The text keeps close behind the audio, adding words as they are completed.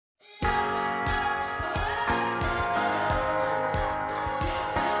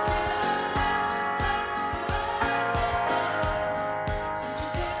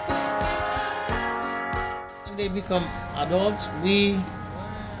they become adults, we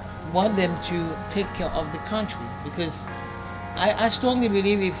want them to take care of the country, because I strongly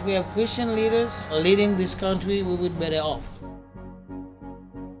believe if we have Christian leaders leading this country, we would be better off.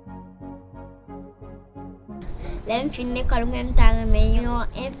 Lem fin l'école moi m'ta remen yon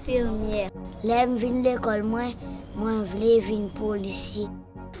infirmière. Lem vin l'école moi vle vin policier.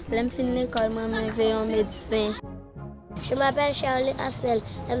 Lem fin l'école moi vle yon médecin. Je m'appelle Charlie Asnel.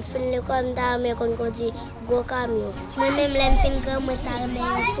 Lem fin l'école m'ta remen kon konti go camion. Moi même lem fin grand moi ta remen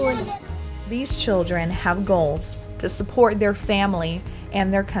yon police. These children have goals to support their family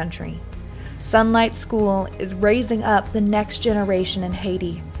and their country. Sunlight School is raising up the next generation in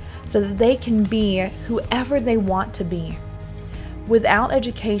Haiti so that they can be whoever they want to be. Without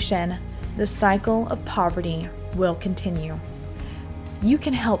education, the cycle of poverty will continue. You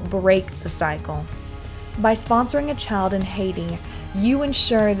can help break the cycle. By sponsoring a child in Haiti, you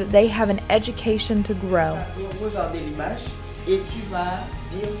ensure that they have an education to grow,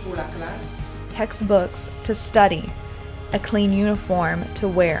 textbooks to study, a clean uniform to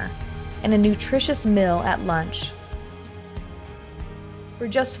wear, and a nutritious meal at lunch. For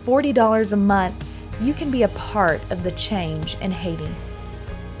just $40 a month, you can be a part of the change in Haiti.